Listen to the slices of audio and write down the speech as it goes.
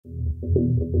I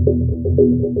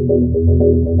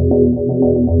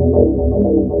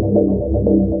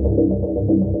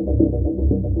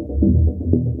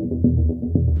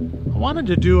wanted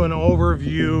to do an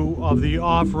overview of the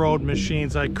off-road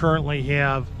machines I currently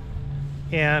have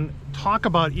and talk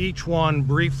about each one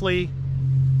briefly.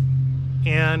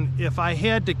 And if I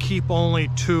had to keep only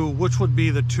two, which would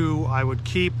be the two I would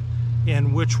keep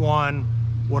and which one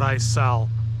would I sell?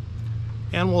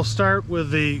 And we'll start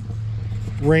with the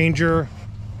Ranger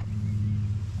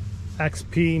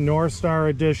XP North Star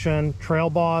Edition Trail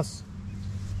Boss.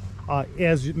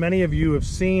 As many of you have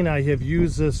seen, I have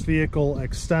used this vehicle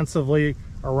extensively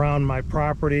around my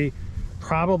property.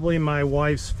 Probably my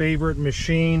wife's favorite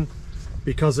machine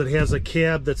because it has a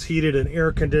cab that's heated and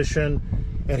air conditioned.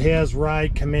 It has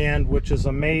ride command, which is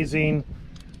amazing.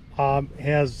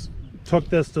 Took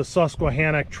this to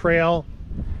Susquehannock Trail,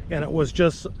 and it was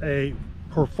just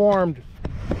performed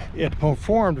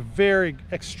very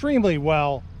extremely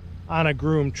well on a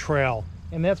groomed trail.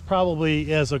 And that's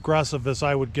probably as aggressive as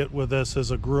I would get with this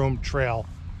as a groomed trail.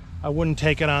 I wouldn't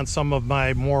take it on some of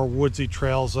my more woodsy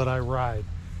trails that I ride.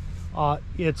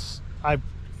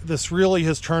 This really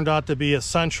has turned out to be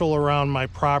essential around my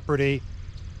property,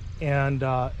 and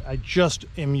I just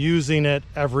am using it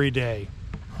every day.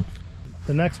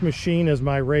 The next machine is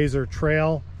my RZR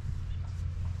Trail.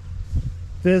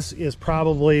 This is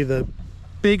probably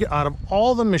out of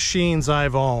all the machines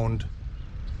I've owned,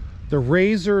 the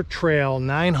RZR Trail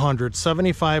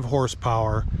 975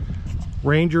 horsepower.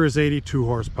 Ranger is 82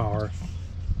 horsepower.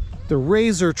 The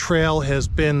RZR Trail has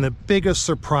been the biggest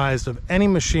surprise of any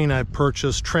machine I've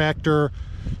purchased. Tractor,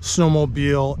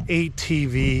 snowmobile,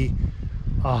 ATV,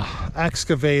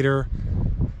 excavator,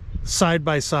 side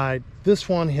by side. This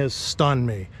one has stunned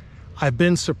me. I've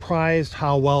been surprised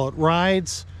how well it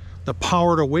rides. The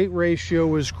power to weight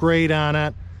ratio is great on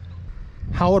it.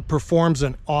 How it performs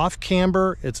in off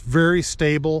camber, it's very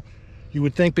stable. You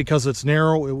would think because it's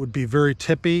narrow it would be very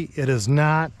tippy. It is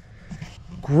not.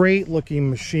 Great looking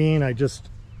machine.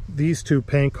 These two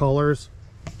paint colors,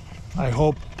 I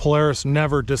hope Polaris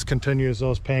never discontinues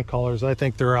those paint colors. I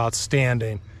think they're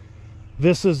outstanding.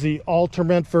 This is the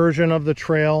ultimate version of the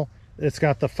Trail. It's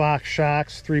got the Fox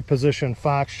shocks, 3-position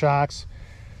Fox shocks.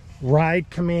 Ride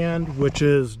command, which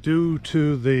is due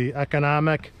to the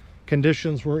economic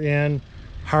conditions we're in.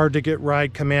 Hard to get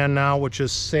ride command now, which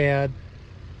is sad.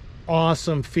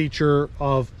 Awesome feature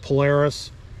of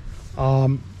Polaris.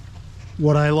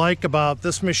 What I like about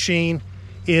this machine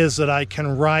is that I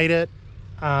can ride it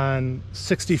on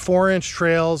 64-inch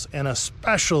trails, and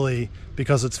especially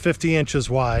because it's 50 inches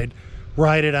wide,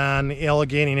 ride it on the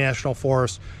Allegheny National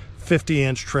Forest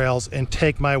 50-inch trails and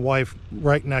take my wife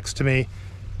right next to me.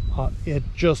 It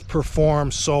just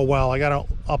performs so well. I got to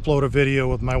upload a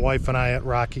video with my wife and I at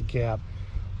Rocky Cab.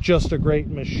 Just a great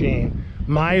machine.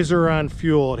 Miser on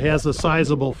fuel. It has a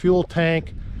sizable fuel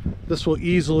tank. This will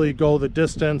easily go the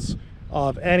distance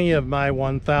of any of my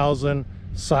 1,000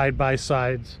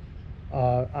 side-by-sides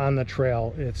on the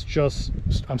trail. It's just,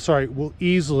 will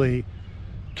easily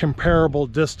comparable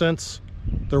distance,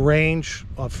 the range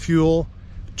of fuel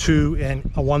to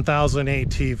a 1,000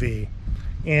 ATV.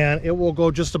 And it will go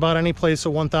just about any place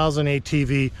a 1,000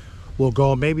 ATV will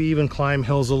go, maybe even climb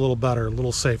hills a little better, a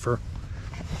little safer.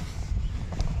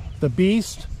 The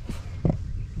Beast.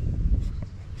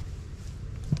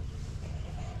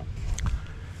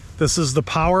 This is the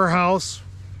Powerhouse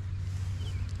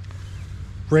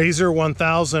RZR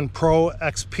 1000 Pro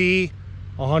XP,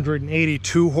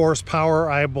 182 horsepower,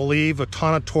 I believe, a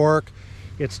ton of torque.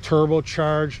 It's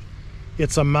turbocharged.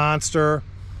 It's a monster.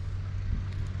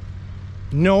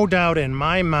 No doubt in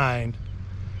my mind,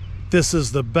 this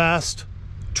is the best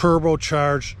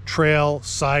turbocharged trail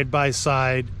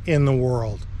side-by-side in the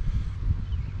world.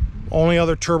 Only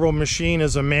other turbo machine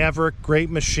is a Maverick. Great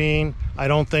machine. I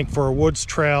don't think for a woods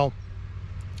trail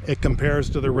it compares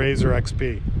to the RZR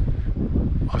XP.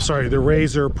 I'm sorry, the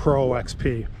RZR Pro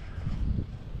XP.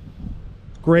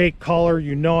 Great color.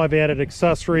 You know I've added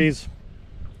accessories.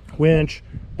 Winch,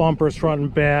 bumpers front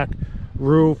and back,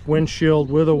 roof, windshield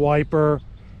with a wiper,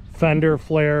 fender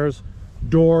flares,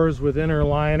 doors with inner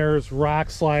liners, rock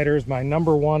sliders. My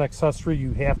 #1 accessory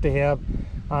you have to have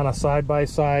on a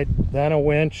side-by-side. Then a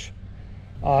winch.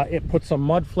 It puts some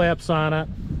mud flaps on it.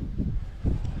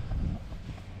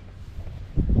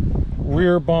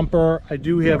 Rear bumper. I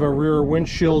do have a rear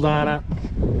windshield on it.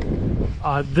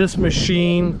 This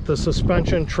machine, the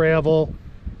suspension travel,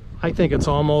 I think it's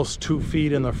almost 2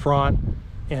 feet in the front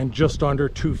and just under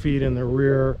 2 feet in the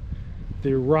rear.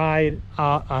 The ride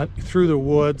through the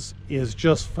woods is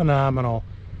just phenomenal.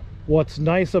 What's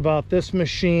nice about this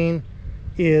machine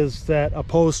is that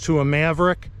opposed to a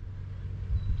Maverick,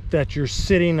 that you're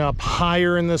sitting up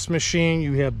higher in this machine.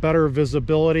 You have better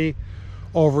visibility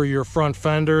over your front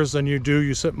fenders than you do.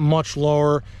 You sit much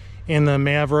lower in the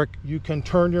Maverick. You can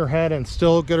turn your head and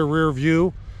still get a rear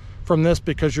view from this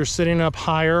because you're sitting up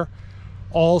higher.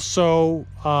 Also,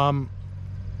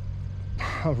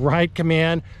 ride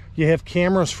command, you have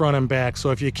cameras front and back,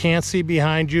 so if you can't see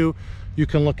behind you, you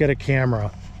can look at a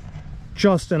camera.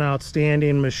 Just an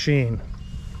outstanding machine.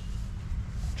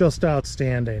 Just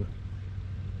outstanding.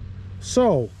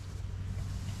 So,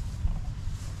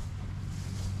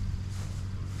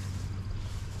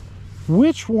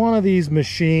 which one of these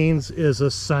machines is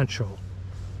essential?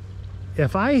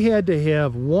 If I had to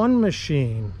have one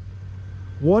machine,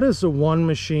 what is the one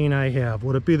machine I have?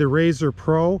 Would it be the RZR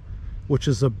Pro, which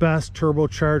is the best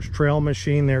turbocharged trail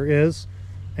machine there is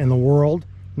in the world?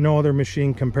 No other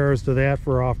machine compares to that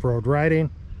for off-road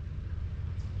riding.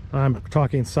 I'm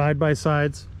talking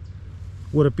side-by-sides.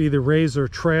 Would it be the RZR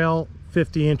Trail,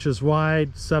 50 inches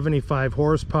wide, 75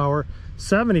 horsepower,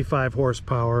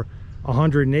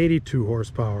 182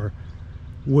 horsepower?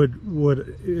 Would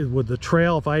the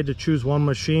Trail, if I had to choose one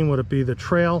machine, would it be the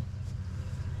Trail?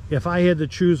 If I had to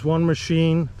choose one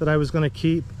machine that I was going to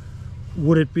keep,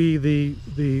 would it be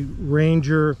the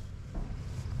Ranger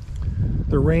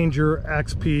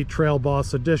XP Trail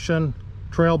Boss Edition,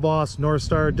 Trail Boss North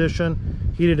Star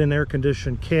Edition, heated and air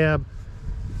conditioned cab,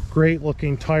 great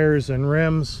looking tires and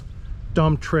rims,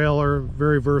 dump trailer,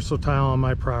 very versatile on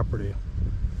my property?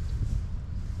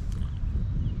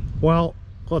 Well,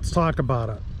 let's talk about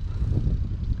it.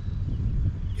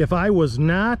 If I was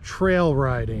not trail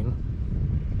riding,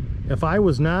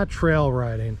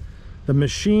 the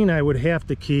machine I would have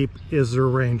to keep is the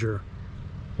Ranger,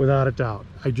 without a doubt.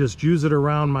 I just use it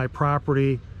around my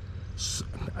property.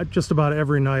 Just about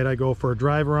every night I go for a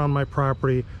drive around my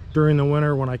property. During the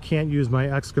winter, when I can't use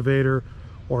my excavator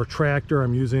or tractor,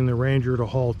 I'm using the Ranger to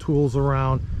haul tools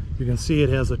around. You can see it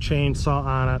has a chainsaw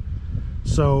on it.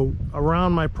 So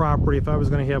around my property, if I was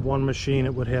going to have one machine,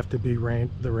 it would have to be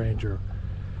the Ranger.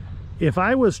 If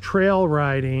I was trail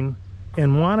riding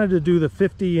and wanted to do the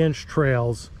 50-inch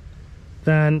trails,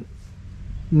 then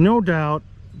no doubt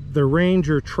the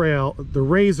RZR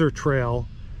Trail,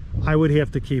 I would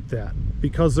have to keep that,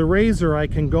 because the RZR, I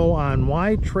can go on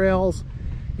wide trails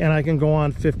and I can go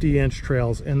on 50-inch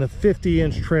trails, and the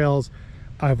 50-inch trails,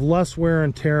 I have less wear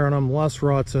and tear on them, less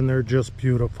ruts, and they're just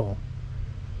beautiful.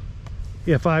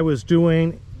 If I was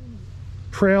doing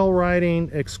trail riding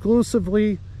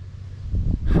exclusively,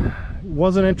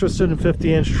 wasn't interested in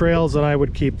 50-inch trails, then I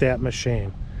would keep that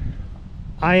machine.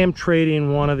 I am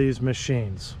trading one of these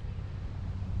machines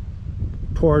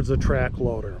towards a track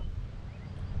loader.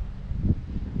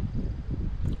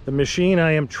 The machine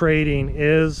I am trading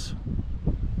is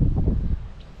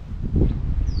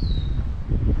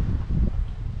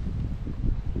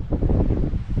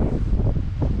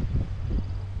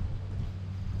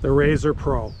the RZR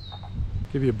Pro.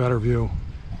 Give you a better view.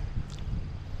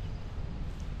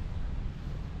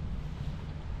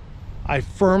 I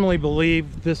firmly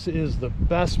believe this is the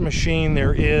best machine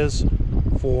there is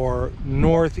for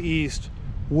northeast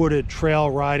wooded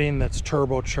trail riding that's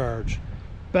turbocharged.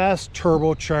 Best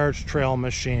turbocharged trail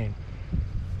machine.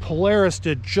 Polaris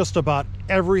did just about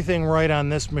everything right on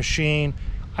this machine.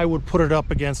 I would put it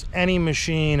up against any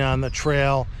machine on the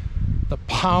trail. The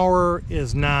power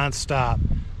is non-stop.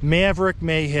 Maverick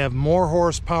may have more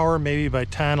horsepower, maybe by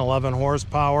 10, 11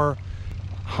 horsepower.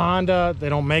 Honda, they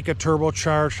don't make a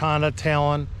turbocharged Honda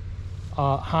Talon.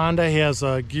 Honda has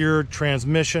a geared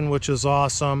transmission, which is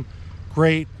awesome.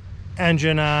 Great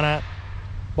engine on it.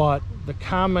 But the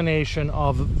combination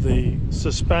of the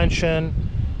suspension,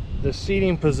 the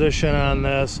seating position on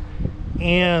this,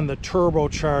 and the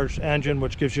turbocharged engine,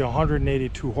 which gives you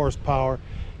 182 horsepower,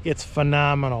 it's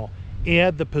phenomenal.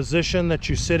 Add the position that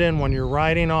you sit in when you're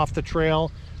riding off the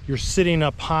trail. You're sitting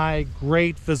up high,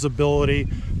 great visibility,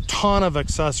 ton of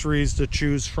accessories to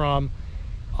choose from.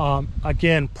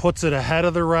 Again, puts it ahead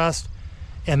of the rest.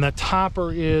 And the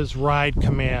topper is ride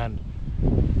command.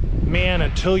 Man,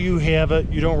 until you have it,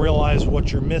 you don't realize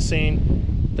what you're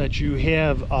missing, that you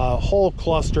have a whole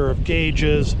cluster of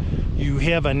gauges. You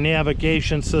have a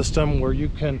navigation system where you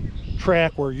can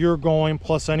track where you're going,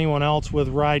 plus anyone else with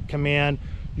ride command.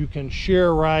 You can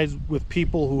share rides with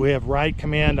people who have ride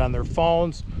command on their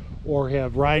phones or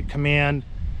have ride command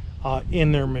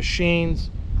in their machines.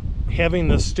 Having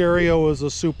the stereo is a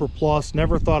super plus.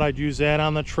 Never thought I'd use that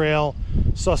on the trail.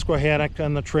 Susquehannock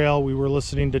on the trail, we were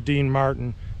listening to Dean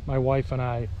Martin, my wife and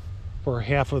I, for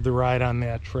half of the ride on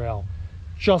that trail.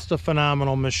 Just a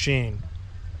phenomenal machine.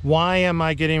 Why am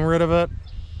I getting rid of it?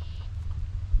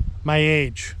 my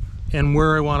age and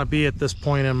where I want to be at this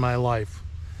point in my life.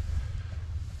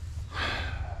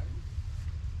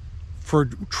 For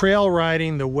trail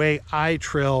riding the way I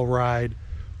trail ride,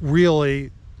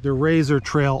 really the RZR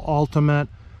Trail Ultimate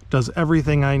does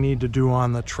everything I need to do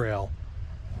on the trail,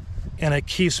 and it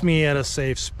keeps me at a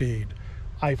safe speed.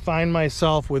 I find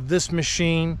myself with this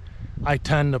machine, I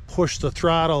tend to push the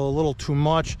throttle a little too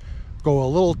much, go a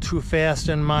little too fast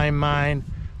in my mind.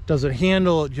 Does it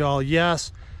handle it, y'all?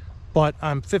 Yes, but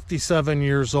I'm 57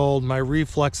 years old. My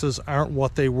reflexes aren't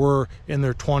what they were in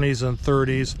their 20s and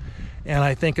 30s, and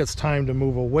I think it's time to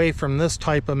move away from this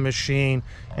type of machine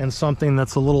and something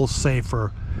that's a little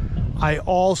safer. I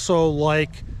also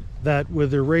like that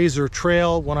with the RZR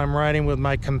Trail, when I'm riding with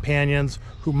my companions,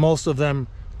 who most of them,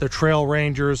 the trail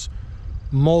rangers,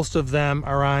 most of them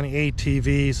are on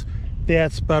ATVs,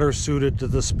 that's better suited to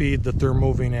the speed that they're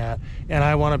moving at. And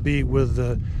I want to be with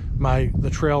the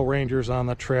trail rangers on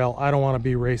the trail. I don't want to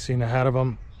be racing ahead of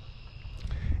them.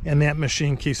 And that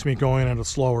machine keeps me going at a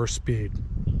slower speed.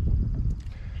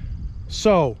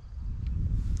 So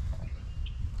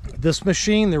this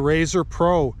machine, the RZR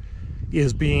Pro,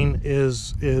 is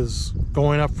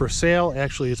going up for sale.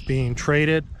 Actually, it's being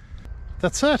traded.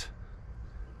 That's it.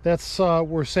 That's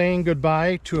we're saying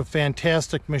goodbye to a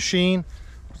fantastic machine.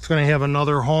 It's going to have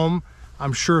another home.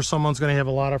 I'm sure someone's going to have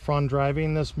a lot of fun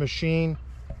driving this machine,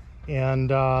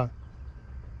 and I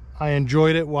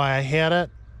enjoyed it while I had it.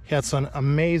 Had some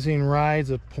amazing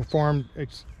rides. It performed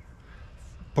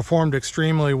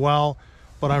extremely well,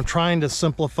 but I'm trying to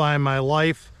simplify my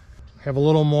life, have a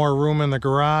little more room in the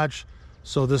garage.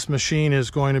 So this machine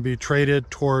is going to be traded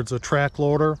towards a track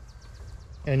loader,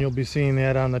 and you'll be seeing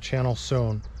that on the channel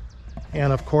soon.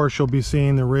 And of course, you'll be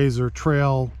seeing the RZR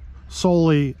Trail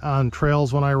solely on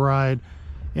trails when I ride,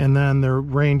 and then the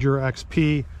Ranger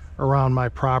XP around my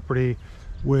property,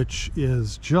 which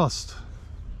is just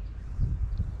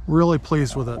really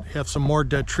pleased with it. Have some more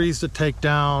dead trees to take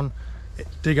down,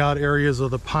 dig out areas of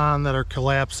the pond that are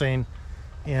collapsing,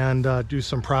 and do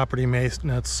some property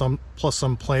maintenance, plus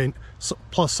some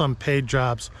paid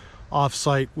jobs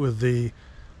off-site with the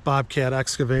Bobcat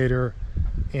excavator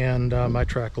and my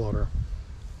track loader.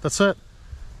 That's it.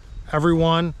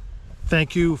 Everyone,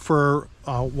 thank you for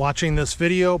watching this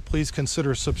video. Please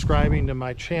consider subscribing to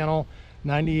my channel.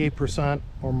 98%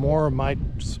 or more of my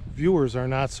viewers are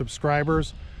not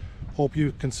subscribers. Hope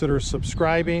you consider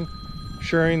subscribing,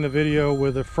 sharing the video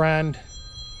with a friend,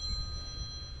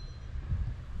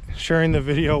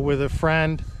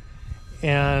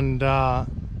 and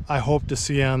I hope to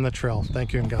see you on the trail.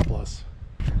 Thank you and God bless.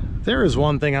 There is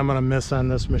one thing I'm going to miss on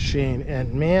this machine,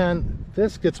 and man,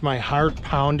 this gets my heart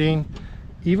pounding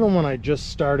even when I just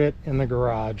start it in the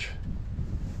garage.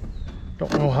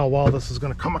 Don't know how well this is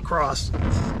going to come across.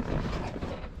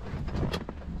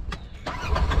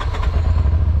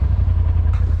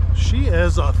 She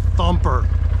is a thumper.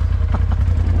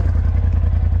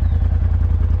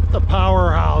 The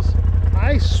powerhouse.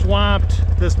 I swamped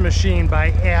this machine by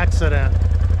accident.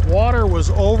 Water was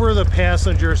over the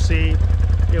passenger seat.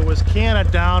 It was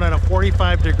canted down at a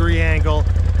 45-degree angle.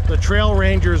 The Trail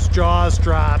Ranger's jaws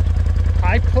dropped.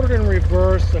 I put it in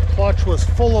reverse. The clutch was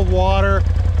full of water.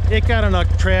 It got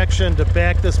enough traction to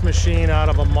back this machine out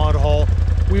of a mud hole.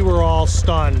 We were all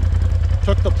stunned.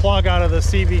 Took the plug out of the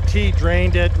CVT,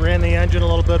 drained it, ran the engine a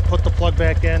little bit, put the plug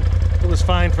back in. It was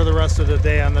fine for the rest of the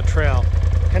day on the trail.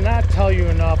 Cannot tell you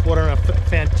enough what a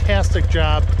fantastic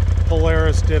job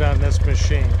Polaris did on this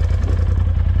machine.